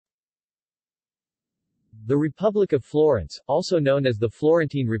The Republic of Florence, also known as the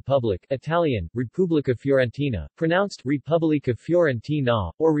Florentine Republic Italian, Repubblica Fiorentina, pronounced Repubblica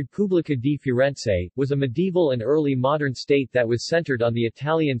Fiorentina, or Repubblica di Firenze, was a medieval and early modern state that was centered on the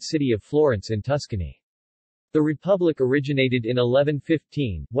Italian city of Florence in Tuscany. The Republic originated in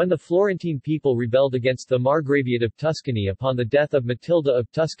 1115, when the Florentine people rebelled against the Margraviate of Tuscany upon the death of Matilda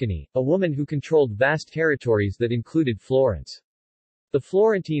of Tuscany, a woman who controlled vast territories that included Florence. The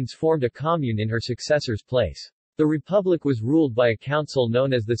Florentines formed a commune in her successor's place. The Republic was ruled by a council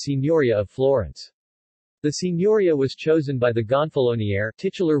known as the Signoria of Florence. The Signoria was chosen by the Gonfaloniere,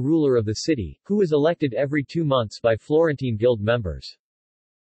 titular ruler of the city, who was elected every 2 months by Florentine guild members.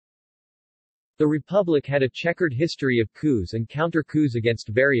 The Republic had a checkered history of coups and counter-coups against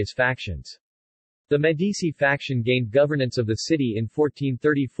various factions. The Medici faction gained governance of the city in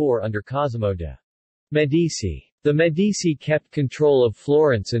 1434 under Cosimo de' Medici. The Medici kept control of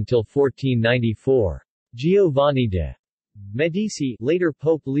Florence until 1494. Giovanni de' Medici, later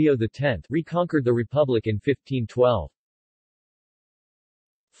Pope Leo X, reconquered the Republic in 1512.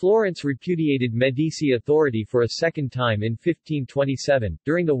 Florence repudiated Medici authority for a second time in 1527,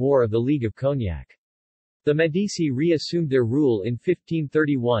 during the War of the League of Cognac. The Medici reassumed their rule in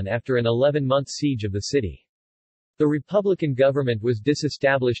 1531 after an 11-month siege of the city. The Republican government was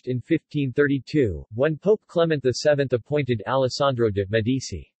disestablished in 1532, when Pope Clement VII appointed Alessandro de'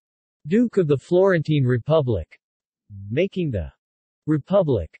 Medici Duke of the Florentine Republic, making the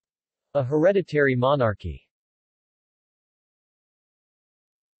Republic a hereditary monarchy.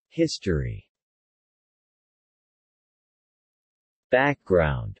 History.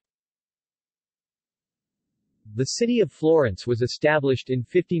 Background. The city of Florence was established in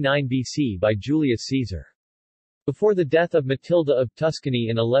 59 BC by Julius Caesar. Before the death of Matilda of Tuscany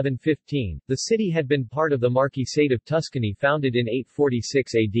in 1115, the city had been part of the Marquisate of Tuscany founded in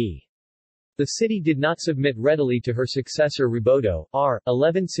 846 AD. The city did not submit readily to her successor Rubodo, r.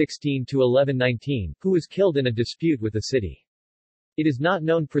 1116-1119, who was killed in a dispute with the city. It is not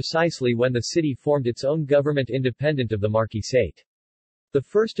known precisely when the city formed its own government independent of the Marquisate. The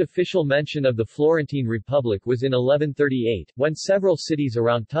first official mention of the Florentine Republic was in 1138, when several cities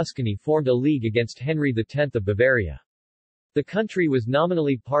around Tuscany formed a league against Henry X of Bavaria. The country was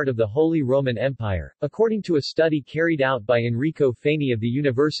nominally part of the Holy Roman Empire. According to a study carried out by Enrico Fani of the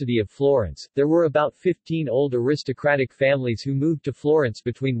University of Florence, there were about 15 old aristocratic families who moved to Florence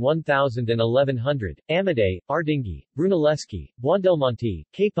between 1000 and 1100: Amadei, Ardinghi, Brunelleschi, Buondelmonti,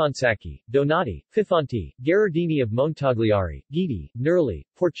 Caponsacchi, Donati, Fifanti, Gherardini of Montagliari, Guidi, Nerli,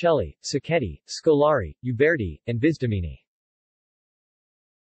 Porcelli, Sacchetti, Scolari, Uberti, and Visdomini.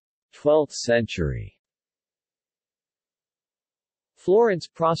 12th century. Florence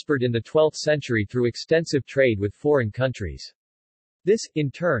prospered in the 12th century through extensive trade with foreign countries. This,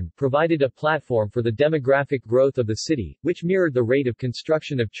 in turn, provided a platform for the demographic growth of the city, which mirrored the rate of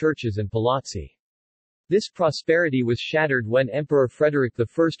construction of churches and palazzi. This prosperity was shattered when Emperor Frederick I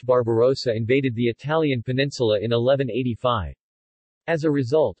Barbarossa invaded the Italian peninsula in 1185. As a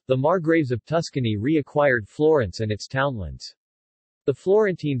result, the Margraves of Tuscany reacquired Florence and its townlands. The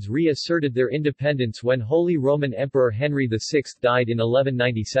Florentines reasserted their independence when Holy Roman Emperor Henry VI died in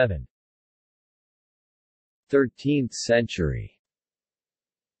 1197. 13th century.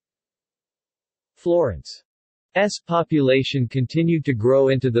 Florence's population continued to grow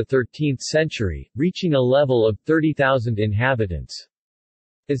into the 13th century, reaching a level of 30,000 inhabitants.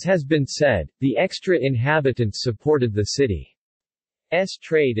 As has been said, the extra inhabitants supported the city's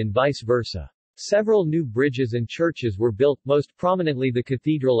trade and vice versa. Several new bridges and churches were built, most prominently the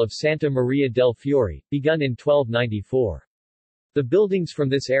Cathedral of Santa Maria del Fiore, begun in 1294. The buildings from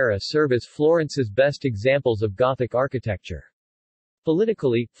this era serve as Florence's best examples of Gothic architecture.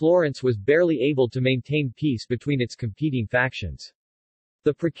 Politically, Florence was barely able to maintain peace between its competing factions.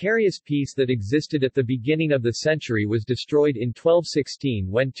 The precarious peace that existed at the beginning of the century was destroyed in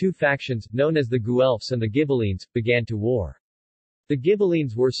 1216 when two factions, known as the Guelphs and the Ghibellines, began to war. The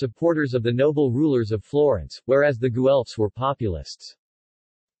Ghibellines were supporters of the noble rulers of Florence, whereas the Guelphs were populists.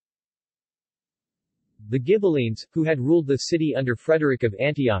 The Ghibellines, who had ruled the city under Frederick of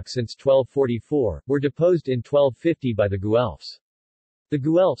Antioch since 1244, were deposed in 1250 by the Guelphs. The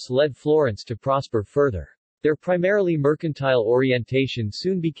Guelphs led Florence to prosper further. Their primarily mercantile orientation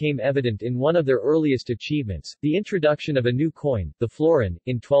soon became evident in one of their earliest achievements, the introduction of a new coin, the florin,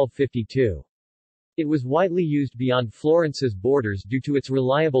 in 1252. It was widely used beyond Florence's borders due to its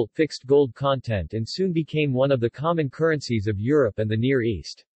reliable, fixed gold content and soon became one of the common currencies of Europe and the Near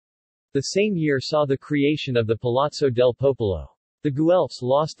East. The same year saw the creation of the Palazzo del Popolo. The Guelphs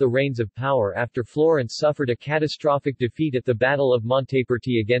lost the reins of power after Florence suffered a catastrophic defeat at the Battle of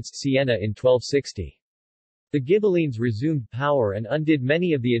Monteperti against Siena in 1260. The Ghibellines resumed power and undid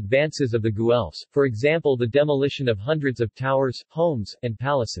many of the advances of the Guelphs, for example the demolition of hundreds of towers, homes, and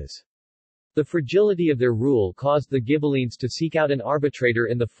palaces. The fragility of their rule caused the Ghibellines to seek out an arbitrator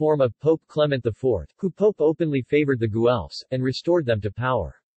in the form of Pope Clement IV, who Pope openly favored the Guelphs, and restored them to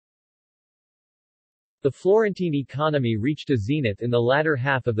power. The Florentine economy reached a zenith in the latter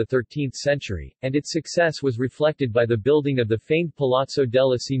half of the 13th century, and its success was reflected by the building of the famed Palazzo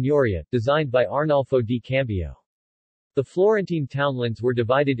della Signoria, designed by Arnolfo di Cambio. The Florentine townlands were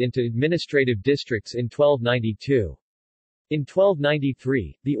divided into administrative districts in 1292. In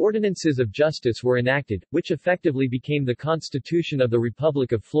 1293, the Ordinances of Justice were enacted, which effectively became the constitution of the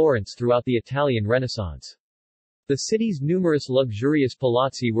Republic of Florence throughout the Italian Renaissance. The city's numerous luxurious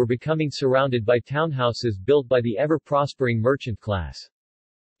palazzi were becoming surrounded by townhouses built by the ever-prospering merchant class.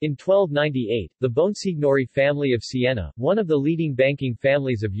 In 1298, the Bonsignori family of Siena, one of the leading banking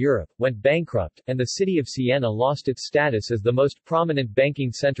families of Europe, went bankrupt, and the city of Siena lost its status as the most prominent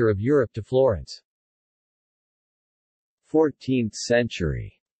banking center of Europe to Florence. 14th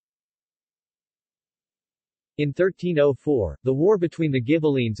century. In 1304, the war between the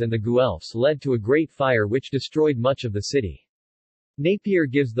Ghibellines and the Guelphs led to a great fire which destroyed much of the city. Napier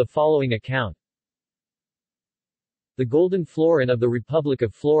gives the following account. The golden florin of the Republic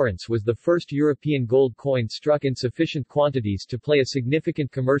of Florence was the first European gold coin struck in sufficient quantities to play a significant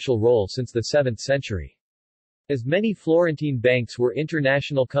commercial role since the 7th century. As many Florentine banks were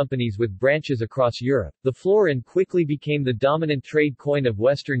international companies with branches across Europe, the florin quickly became the dominant trade coin of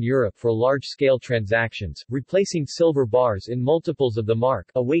Western Europe for large-scale transactions, replacing silver bars in multiples of the mark,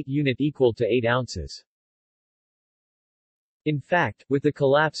 a weight unit equal to 8 ounces. In fact, with the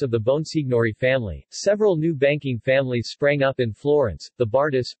collapse of the Bonsignori family, several new banking families sprang up in Florence, the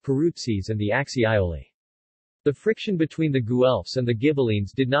Bardis, Peruzzis and the Acciaioli. The friction between the Guelphs and the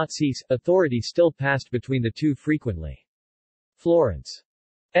Ghibellines did not cease, authority still passed between the two frequently.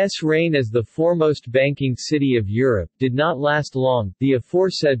 Florence's reign as the foremost banking city of Europe did not last long. The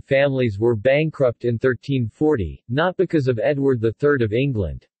aforesaid families were bankrupt in 1340, not because of Edward III of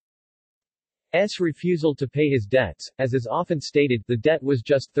England's refusal to pay his debts, as is often stated, the debt was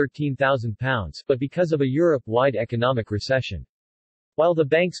just £13,000, but because of a Europe-wide economic recession. While the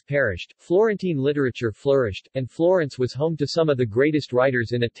banks perished, Florentine literature flourished, and Florence was home to some of the greatest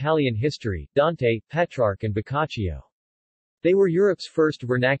writers in Italian history, Dante, Petrarch and Boccaccio. They were Europe's first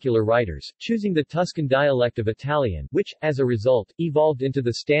vernacular writers, choosing the Tuscan dialect of Italian, which, as a result, evolved into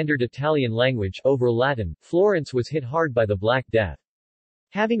the standard Italian language over Latin. Florence was hit hard by the Black Death.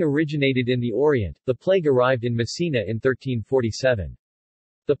 Having originated in the Orient, the plague arrived in Messina in 1347.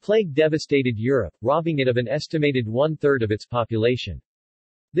 The plague devastated Europe, robbing it of an estimated one-third of its population.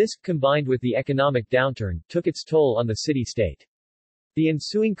 This, combined with the economic downturn, took its toll on the city-state. The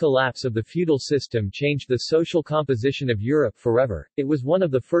ensuing collapse of the feudal system changed the social composition of Europe forever. It was one of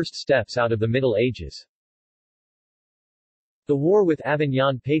the first steps out of the Middle Ages. The war with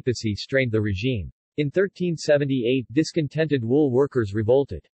Avignon papacy strained the regime. In 1378, discontented wool workers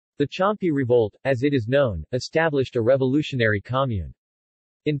revolted. The Ciompi Revolt, as it is known, established a revolutionary commune.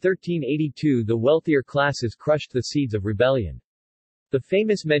 In 1382 the wealthier classes crushed the seeds of rebellion. The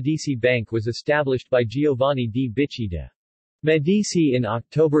famous Medici Bank was established by Giovanni di Bicci de' Medici in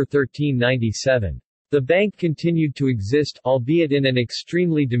October 1397. The bank continued to exist, albeit in an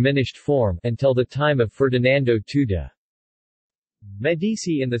extremely diminished form, until the time of Ferdinando II de'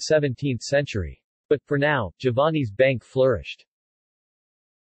 Medici in the 17th century. But, for now, Giovanni's bank flourished.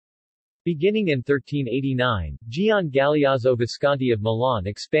 Beginning in 1389, Gian Galeazzo Visconti of Milan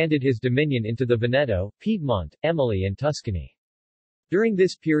expanded his dominion into the Veneto, Piedmont, Emilia and Tuscany. During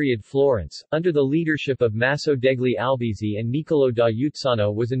this period Florence, under the leadership of Maso degli Albizzi and Niccolò da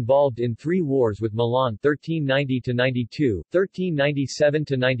Uzzano, was involved in 3 wars with Milan 1390–92,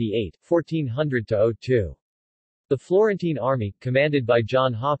 1397–98, 1400–02. The Florentine army, commanded by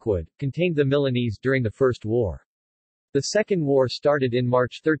John Hawkwood, contained the Milanese during the First War. The Second War started in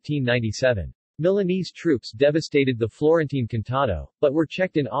March 1397. Milanese troops devastated the Florentine Contado, but were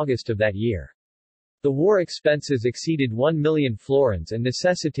checked in August of that year. The war expenses exceeded 1 million florins and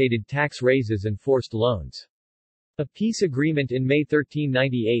necessitated tax raises and forced loans. A peace agreement in May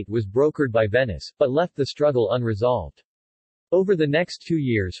 1398 was brokered by Venice, but left the struggle unresolved. Over the next 2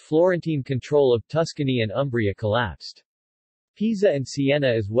 years Florentine control of Tuscany and Umbria collapsed. Pisa and Siena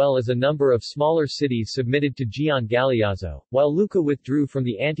as well as a number of smaller cities submitted to Gian Galeazzo, while Lucca withdrew from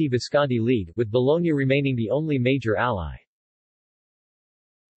the anti-Visconti League, with Bologna remaining the only major ally.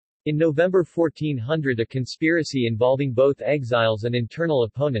 In November 1400 a conspiracy involving both exiles and internal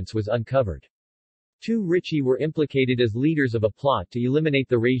opponents was uncovered. Two Ricci were implicated as leaders of a plot to eliminate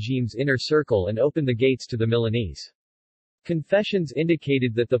the regime's inner circle and open the gates to the Milanese. Confessions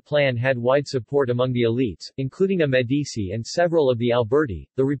indicated that the plan had wide support among the elites, including a Medici and several of the Alberti.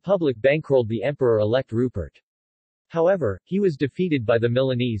 The Republic bankrolled the Emperor-elect Rupert. However, he was defeated by the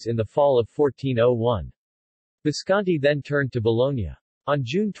Milanese in the fall of 1401. Visconti then turned to Bologna. On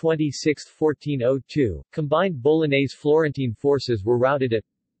June 26, 1402, combined Bolognese-Florentine forces were routed at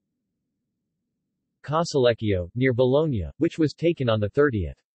Casalecchio, near Bologna, which was taken on the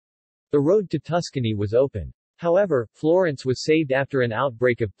 30th. The road to Tuscany was open. However, Florence was saved after an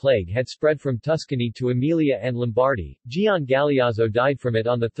outbreak of plague had spread from Tuscany to Emilia and Lombardy. Gian Galeazzo died from it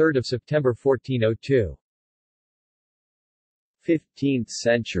on 3 September 1402. 15th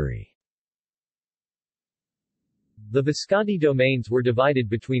century. The Visconti domains were divided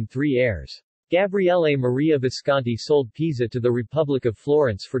between three heirs. Gabriele Maria Visconti sold Pisa to the Republic of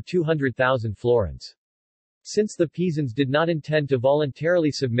Florence for 200,000 florins. Since the Pisans did not intend to voluntarily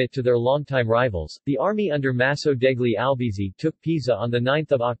submit to their longtime rivals, the army under Maso degli Albizzi took Pisa on 9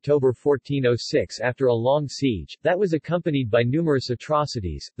 October 1406 after a long siege, that was accompanied by numerous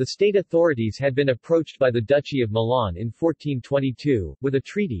atrocities. The state authorities had been approached by the Duchy of Milan in 1422, with a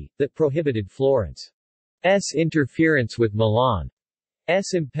treaty, that prohibited Florence's interference with Milan's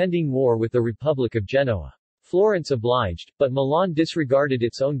impending war with the Republic of Genoa. Florence obliged, but Milan disregarded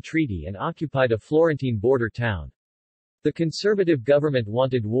its own treaty and occupied a Florentine border town. The conservative government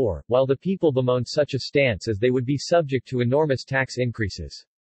wanted war, while the people bemoaned such a stance as they would be subject to enormous tax increases.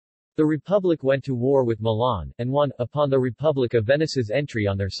 The Republic went to war with Milan, and won, upon the Republic of Venice's entry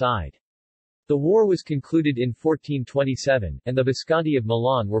on their side. The war was concluded in 1427, and the Visconti of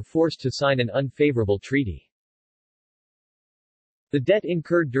Milan were forced to sign an unfavorable treaty. The debt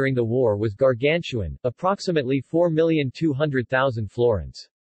incurred during the war was gargantuan, approximately 4,200,000 florins.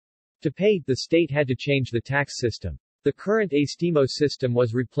 To pay, the state had to change the tax system. The current estimo system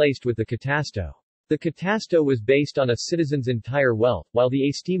was replaced with the catasto. The catasto was based on a citizen's entire wealth, while the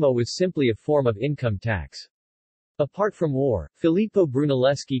estimo was simply a form of income tax. Apart from war, Filippo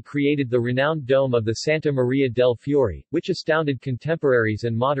Brunelleschi created the renowned dome of the Santa Maria del Fiore, which astounded contemporaries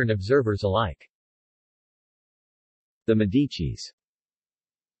and modern observers alike. The Medicis.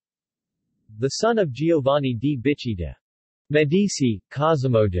 The son of Giovanni di Bicci de' Medici,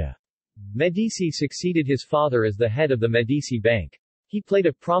 Cosimo de' Medici succeeded his father as the head of the Medici Bank. He played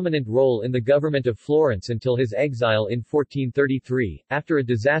a prominent role in the government of Florence until his exile in 1433, after a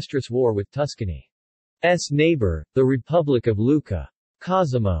disastrous war with Tuscany's neighbor, the Republic of Lucca.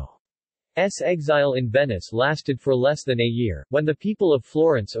 Cosimo's exile in Venice lasted for less than a year, when the people of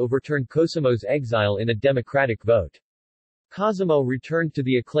Florence overturned Cosimo's exile in a democratic vote. Cosimo returned to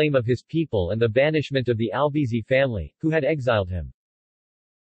the acclaim of his people and the banishment of the Albizzi family, who had exiled him.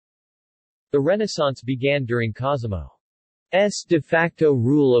 The Renaissance began during Cosimo's de facto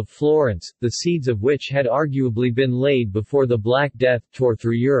rule of Florence, the seeds of which had arguably been laid before the Black Death tore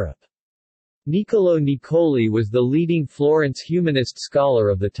through Europe. Niccolò Niccoli was the leading Florence humanist scholar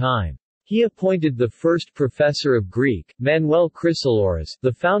of the time. He appointed the first professor of Greek, Manuel Chrysoloras,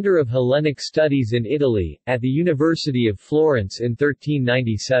 the founder of Hellenic studies in Italy, at the University of Florence in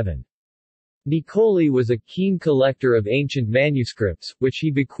 1397. Niccoli was a keen collector of ancient manuscripts, which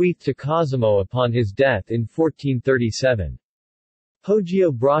he bequeathed to Cosimo upon his death in 1437.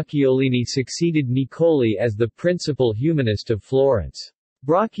 Poggio Bracciolini succeeded Niccoli as the principal humanist of Florence.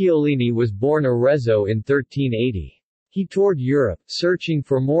 Bracciolini was born Arezzo in 1380. He toured Europe, searching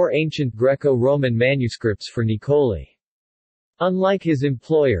for more ancient Greco-Roman manuscripts for Niccoli. Unlike his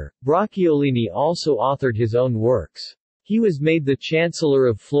employer, Bracciolini also authored his own works. He was made the Chancellor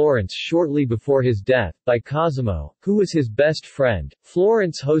of Florence shortly before his death, by Cosimo, who was his best friend.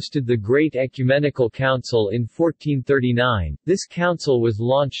 Florence hosted the Great Ecumenical Council in 1439. This council was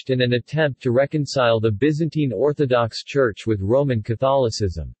launched in an attempt to reconcile the Byzantine Orthodox Church with Roman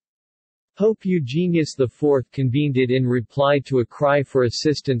Catholicism. Pope Eugenius IV convened it in reply to a cry for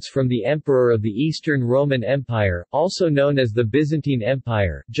assistance from the Emperor of the Eastern Roman Empire, also known as the Byzantine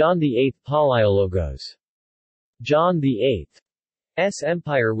Empire, John VIII Palaiologos. John VIII's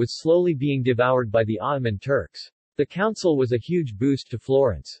empire was slowly being devoured by the Ottoman Turks. The council was a huge boost to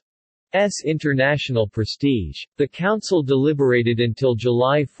Florence's international prestige. The council deliberated until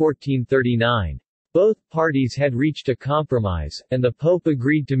July 1439. Both parties had reached a compromise, and the Pope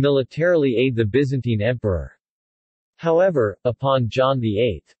agreed to militarily aid the Byzantine emperor. However, upon John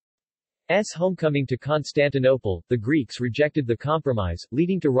VIII's homecoming to Constantinople, the Greeks rejected the compromise,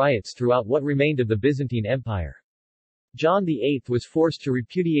 leading to riots throughout what remained of the Byzantine Empire. John VIII was forced to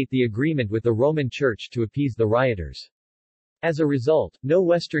repudiate the agreement with the Roman Church to appease the rioters. As a result, no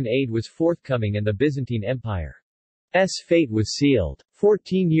Western aid was forthcoming and the Byzantine Empire's fate was sealed.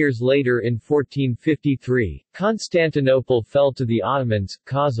 14 years later in 1453, Constantinople fell to the Ottomans.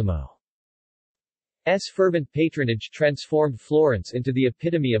 Cosimo's fervent patronage transformed Florence into the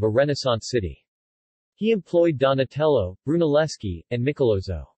epitome of a Renaissance city. He employed Donatello, Brunelleschi, and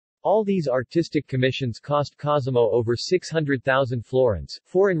Michelozzo. All these artistic commissions cost Cosimo over 600,000 florins.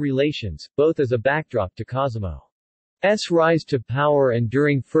 Foreign relations, both as a backdrop to Cosimo's rise to power and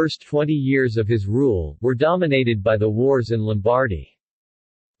during first 20 years of his rule, were dominated by the wars in Lombardy.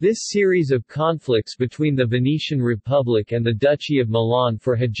 This series of conflicts between the Venetian Republic and the Duchy of Milan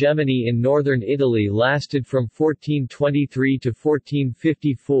for hegemony in northern Italy lasted from 1423 to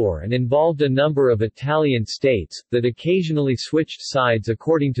 1454 and involved a number of Italian states, that occasionally switched sides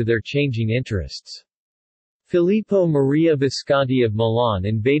according to their changing interests. Filippo Maria Visconti of Milan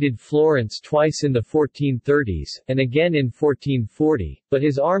invaded Florence twice in the 1430s, and again in 1440, but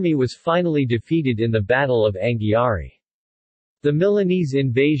his army was finally defeated in the Battle of Anghiari. The Milanese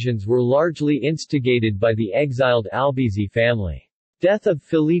invasions were largely instigated by the exiled Albizzi family. Death of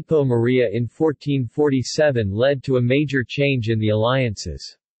Filippo Maria in 1447 led to a major change in the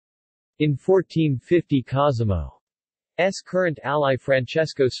alliances. In 1450 Cosimo's current ally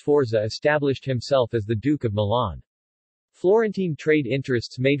Francesco Sforza established himself as the Duke of Milan. Florentine trade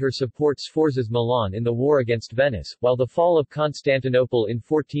interests made her support Sforza's Milan in the war against Venice, while the fall of Constantinople in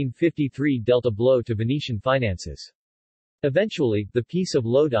 1453 dealt a blow to Venetian finances. Eventually, the Peace of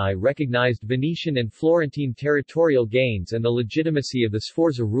Lodi recognized Venetian and Florentine territorial gains and the legitimacy of the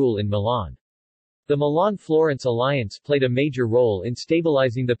Sforza rule in Milan. The Milan-Florence alliance played a major role in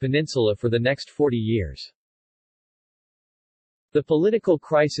stabilizing the peninsula for the next 40 years. The political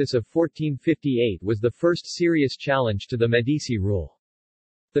crisis of 1458 was the first serious challenge to the Medici rule.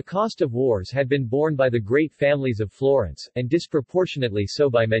 The cost of wars had been borne by the great families of Florence, and disproportionately so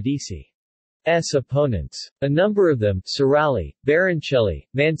by Medici's opponents. A number of them, Cerali, Baroncelli,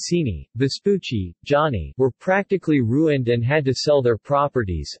 Mancini, Vespucci, Gianni, were practically ruined and had to sell their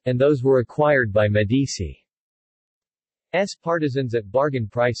properties, and those were acquired by Medici's partisans at bargain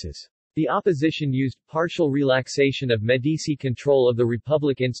prices. The opposition used partial relaxation of Medici control of the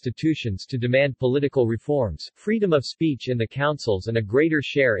Republic institutions to demand political reforms, freedom of speech in the councils and a greater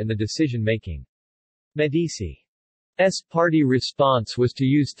share in the decision-making. Medici's party response was to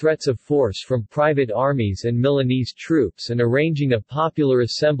use threats of force from private armies and Milanese troops and arranging a popular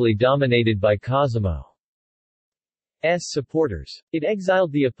assembly dominated by Cosimo's supporters. It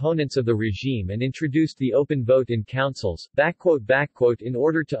exiled the opponents of the regime and introduced the open vote in councils, in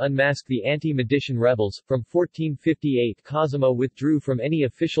order to unmask the anti-Medician rebels. From 1458 Cosimo withdrew from any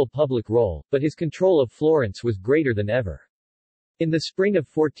official public role, but his control of Florence was greater than ever. In the spring of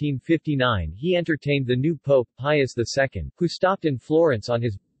 1459 he entertained the new Pope, Pius II, who stopped in Florence on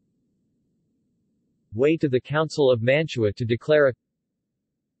his way to the Council of Mantua to declare a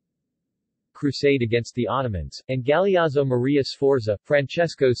crusade against the Ottomans, and Galeazzo Maria Sforza,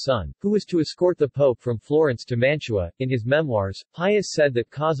 Francesco's son, who was to escort the Pope from Florence to Mantua. In his memoirs, Pius said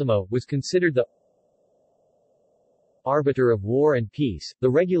that Cosimo was considered the arbiter of war and peace, the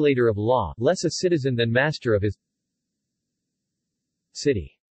regulator of law, less a citizen than master of his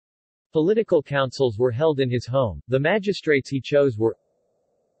city. Political councils were held in his home, the magistrates he chose were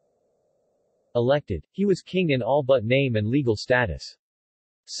elected, he was king in all but name and legal status.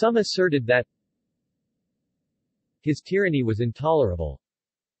 Some asserted that his tyranny was intolerable.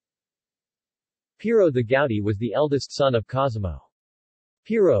 Piero the Gouty was the eldest son of Cosimo.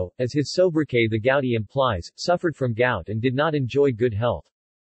 Piero, as his sobriquet the Gouty implies, suffered from gout and did not enjoy good health.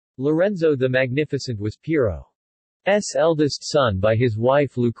 Lorenzo the Magnificent was Piero's eldest son by his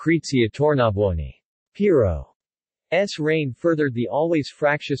wife Lucrezia Tornabuoni. Piero's reign furthered the always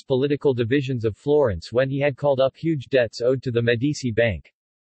fractious political divisions of Florence when he had called up huge debts owed to the Medici Bank.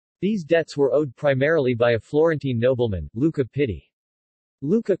 These debts were owed primarily by a Florentine nobleman, Luca Pitti.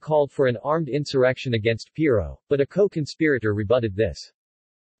 Luca called for an armed insurrection against Piero, but a co-conspirator rebutted this.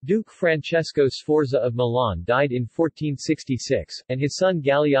 Duke Francesco Sforza of Milan died in 1466, and his son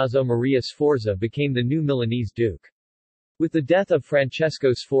Galeazzo Maria Sforza became the new Milanese duke. With the death of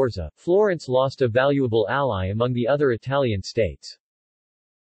Francesco Sforza, Florence lost a valuable ally among the other Italian states.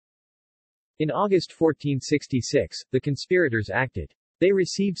 In August 1466, the conspirators acted. They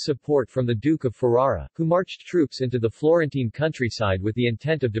received support from the Duke of Ferrara, who marched troops into the Florentine countryside with the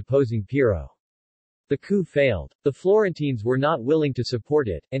intent of deposing Piero. The coup failed. The Florentines were not willing to support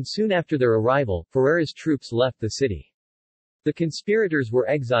it, and soon after their arrival, Ferrara's troops left the city. The conspirators were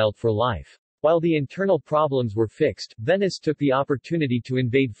exiled for life. While the internal problems were fixed, Venice took the opportunity to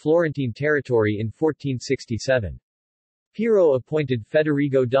invade Florentine territory in 1467. Piero appointed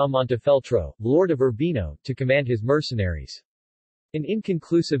Federigo da Montefeltro, Lord of Urbino, to command his mercenaries. An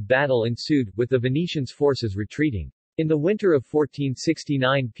inconclusive battle ensued, with the Venetians' forces retreating. In the winter of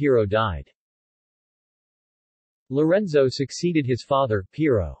 1469 Piero died. Lorenzo succeeded his father,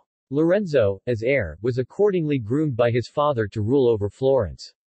 Piero. Lorenzo, as heir, was accordingly groomed by his father to rule over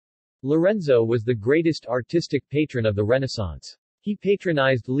Florence. Lorenzo was the greatest artistic patron of the Renaissance. He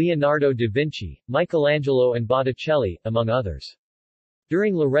patronized Leonardo da Vinci, Michelangelo and Botticelli, among others.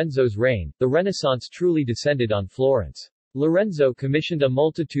 During Lorenzo's reign, the Renaissance truly descended on Florence. Lorenzo commissioned a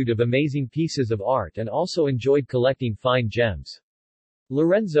multitude of amazing pieces of art and also enjoyed collecting fine gems.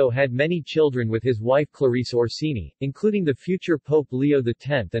 Lorenzo had many children with his wife Clarice Orsini, including the future Pope Leo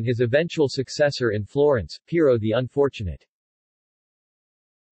X and his eventual successor in Florence, Piero the Unfortunate.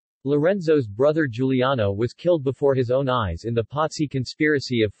 Lorenzo's brother Giuliano was killed before his own eyes in the Pazzi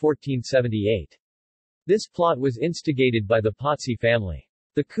conspiracy of 1478. This plot was instigated by the Pazzi family.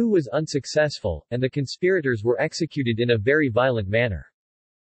 The coup was unsuccessful, and the conspirators were executed in a very violent manner.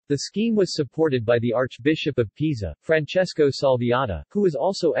 The scheme was supported by the Archbishop of Pisa, Francesco Salviati, who was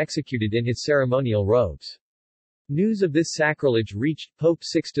also executed in his ceremonial robes. News of this sacrilege reached Pope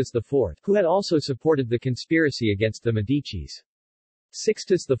Sixtus IV, who had also supported the conspiracy against the Medicis.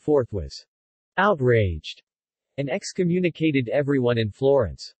 Sixtus IV was outraged and excommunicated everyone in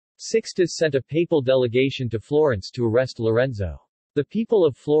Florence. Sixtus sent a papal delegation to Florence to arrest Lorenzo. The people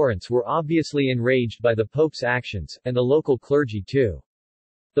of Florence were obviously enraged by the Pope's actions, and the local clergy too.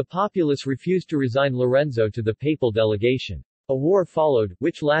 The populace refused to resign Lorenzo to the papal delegation. A war followed,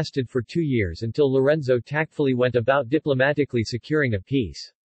 which lasted for 2 years until Lorenzo tactfully went about diplomatically securing a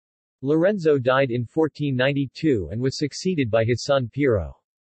peace. Lorenzo died in 1492 and was succeeded by his son Piero.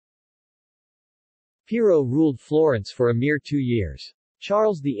 Piero ruled Florence for a mere 2 years.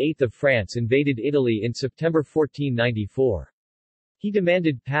 Charles VIII of France invaded Italy in September 1494. He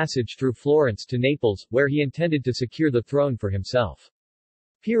demanded passage through Florence to Naples, where he intended to secure the throne for himself.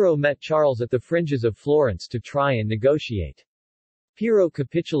 Piero met Charles at the fringes of Florence to try and negotiate. Piero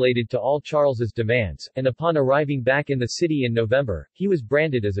capitulated to all Charles's demands, and upon arriving back in the city in November, he was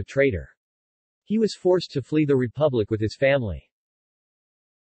branded as a traitor. He was forced to flee the Republic with his family.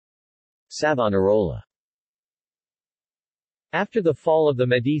 Savonarola. After the fall of the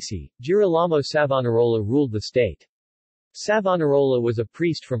Medici, Girolamo Savonarola ruled the state. Savonarola was a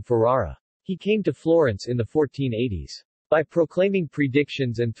priest from Ferrara. He came to Florence in the 1480s. By proclaiming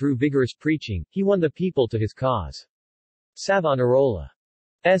predictions and through vigorous preaching, he won the people to his cause.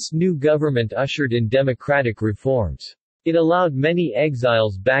 Savonarola's new government ushered in democratic reforms. It allowed many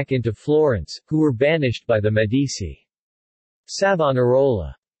exiles back into Florence, who were banished by the Medici.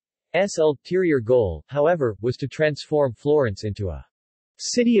 Savonarola's ulterior goal, however, was to transform Florence into a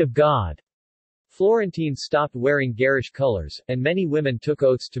city of God. Florentines stopped wearing garish colors, and many women took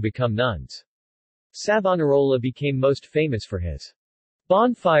oaths to become nuns. Savonarola became most famous for his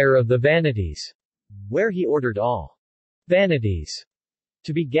bonfire of the vanities, where he ordered all vanities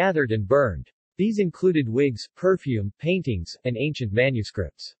to be gathered and burned. These included wigs, perfume, paintings, and ancient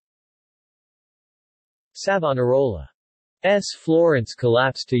manuscripts. Savonarola's Florence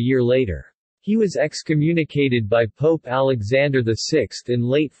collapsed a year later. He was excommunicated by Pope Alexander VI in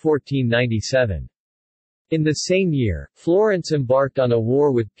late 1497. In the same year, Florence embarked on a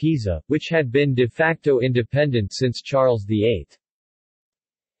war with Pisa, which had been de facto independent since Charles VIII's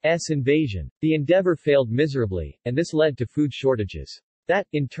invasion. The endeavor failed miserably, and this led to food shortages. That,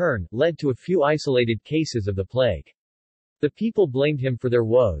 in turn, led to a few isolated cases of the plague. The people blamed him for their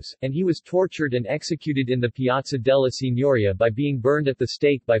woes, and he was tortured and executed in the Piazza della Signoria by being burned at the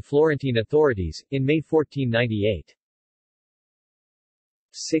stake by Florentine authorities, in May 1498.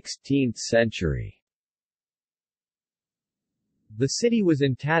 16th century. The city was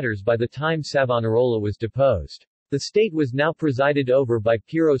in tatters by the time Savonarola was deposed. The state was now presided over by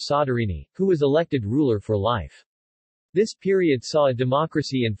Piero Soderini, who was elected ruler for life. This period saw a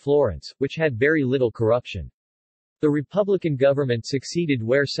democracy in Florence, which had very little corruption. The Republican government succeeded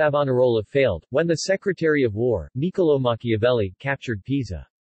where Savonarola failed, when the Secretary of War, Niccolò Machiavelli, captured Pisa.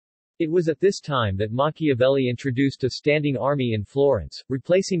 It was at this time that Machiavelli introduced a standing army in Florence,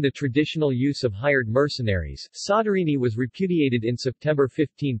 replacing the traditional use of hired mercenaries. Soderini was repudiated in September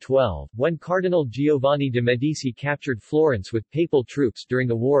 1512, when Cardinal Giovanni de' Medici captured Florence with papal troops during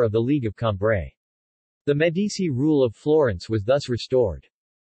the War of the League of Cambrai. The Medici rule of Florence was thus restored.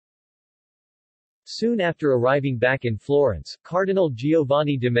 Soon after arriving back in Florence, Cardinal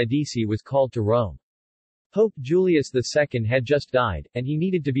Giovanni de' Medici was called to Rome. Pope Julius II had just died, and he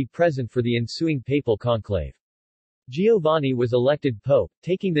needed to be present for the ensuing papal conclave. Giovanni was elected pope,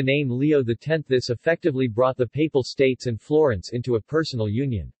 taking the name Leo X. This effectively brought the Papal States and Florence into a personal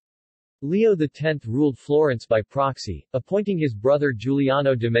union. Leo X ruled Florence by proxy, appointing his brother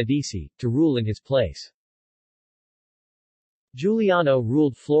Giuliano de' Medici to rule in his place. Giuliano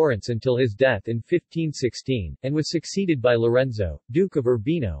ruled Florence until his death in 1516, and was succeeded by Lorenzo, Duke of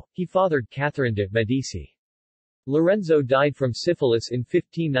Urbino. He fathered Catherine de' Medici. Lorenzo died from syphilis in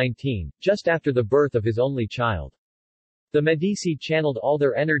 1519, just after the birth of his only child. The Medici channeled all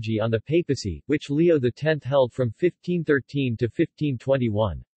their energy on the papacy, which Leo X held from 1513 to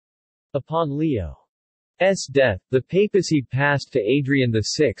 1521. Upon Leo's death, the papacy passed to Adrian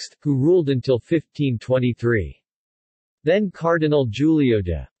VI, who ruled until 1523. Then Cardinal Giulio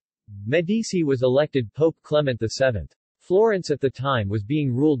de' Medici was elected Pope Clement VII. Florence at the time was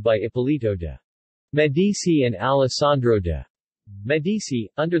being ruled by Ippolito de' Medici and Alessandro de'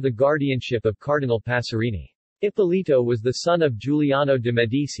 Medici, under the guardianship of Cardinal Passerini. Ippolito was the son of Giuliano de'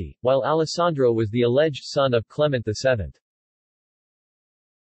 Medici, while Alessandro was the alleged son of Clement VII.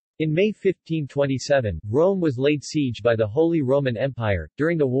 In May 1527, Rome was laid siege by the Holy Roman Empire,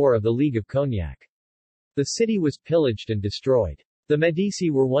 during the War of the League of Cognac. The city was pillaged and destroyed. The Medici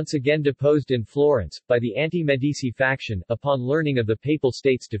were once again deposed in Florence, by the anti-Medici faction, upon learning of the Papal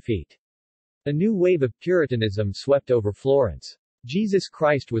States' defeat. A new wave of Puritanism swept over Florence. Jesus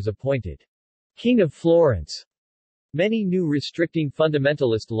Christ was appointed King of Florence. Many new restricting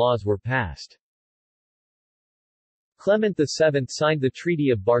fundamentalist laws were passed. Clement VII signed the Treaty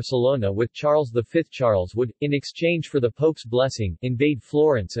of Barcelona with Charles V. Charles would, in exchange for the Pope's blessing, invade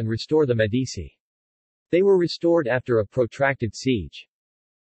Florence and restore the Medici. They were restored after a protracted siege.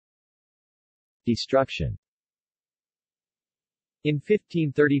 Destruction. In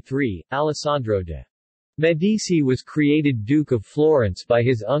 1533, Alessandro de' Medici was created Duke of Florence by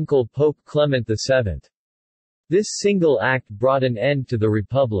his uncle Pope Clement VII. This single act brought an end to the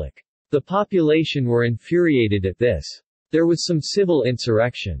Republic. The population were infuriated at this. There was some civil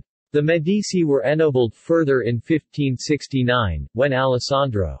insurrection. The Medici were ennobled further in 1569, when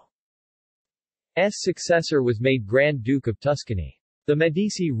Alessandro's successor was made Grand Duke of Tuscany. The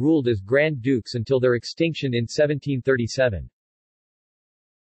Medici ruled as Grand Dukes until their extinction in 1737.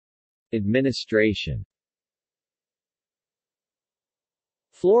 Administration.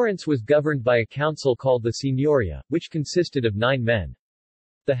 Florence was governed by a council called the Signoria, which consisted of 9 men.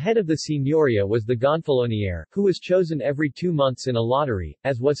 The head of the Signoria was the Gonfaloniere, who was chosen every 2 months in a lottery,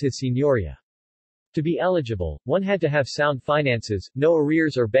 as was his Signoria. To be eligible, one had to have sound finances, no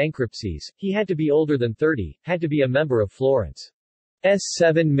arrears or bankruptcies, he had to be older than 30, had to be a member of Florence's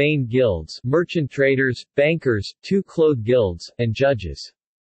 7 main guilds, merchant traders, bankers, 2 cloth guilds, and judges.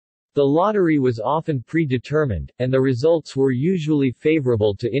 The lottery was often predetermined, and the results were usually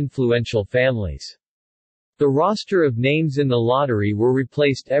favorable to influential families. The roster of names in the lottery were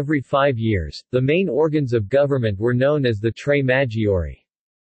replaced every 5 years. The main organs of government were known as the Tre Maggiori.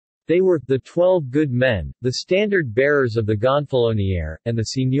 They were, the 12 good men, the standard bearers of the Gonfaloniere, and the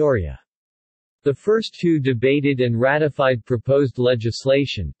Signoria. The first 2 debated and ratified proposed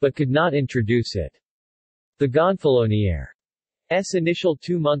legislation, but could not introduce it. The Gonfaloniere's initial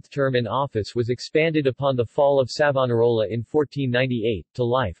 2-month term in office was expanded upon the fall of Savonarola in 1498, to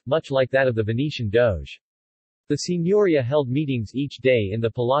life, much like that of the Venetian Doge. The Signoria held meetings each day in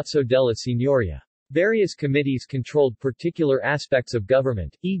the Palazzo della Signoria. Various committees controlled particular aspects of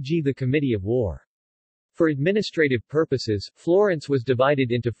government, e.g. the Committee of War. For administrative purposes, Florence was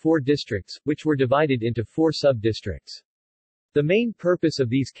divided into 4 districts, which were divided into 4 sub-districts. The main purpose of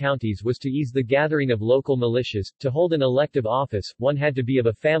these counties was to ease the gathering of local militias. To hold an elective office, one had to be of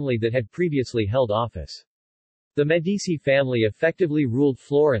a family that had previously held office. The Medici family effectively ruled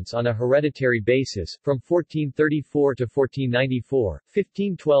Florence on a hereditary basis, from 1434 to 1494,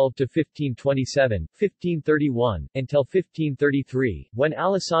 1512 to 1527, 1531, until 1533, when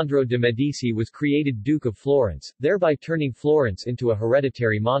Alessandro de' Medici was created Duke of Florence, thereby turning Florence into a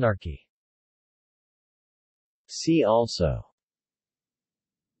hereditary monarchy. See also: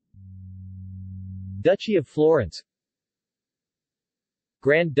 Duchy of Florence,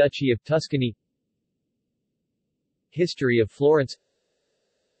 Grand Duchy of Tuscany, History of Florence,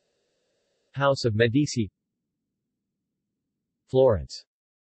 House of Medici, Florence.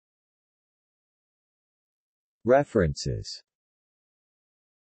 References.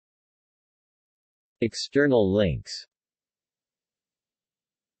 External links.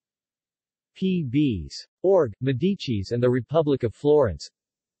 pbs.org, Medicis and the Republic of Florence.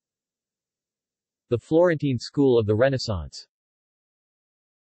 The Florentine School of the Renaissance.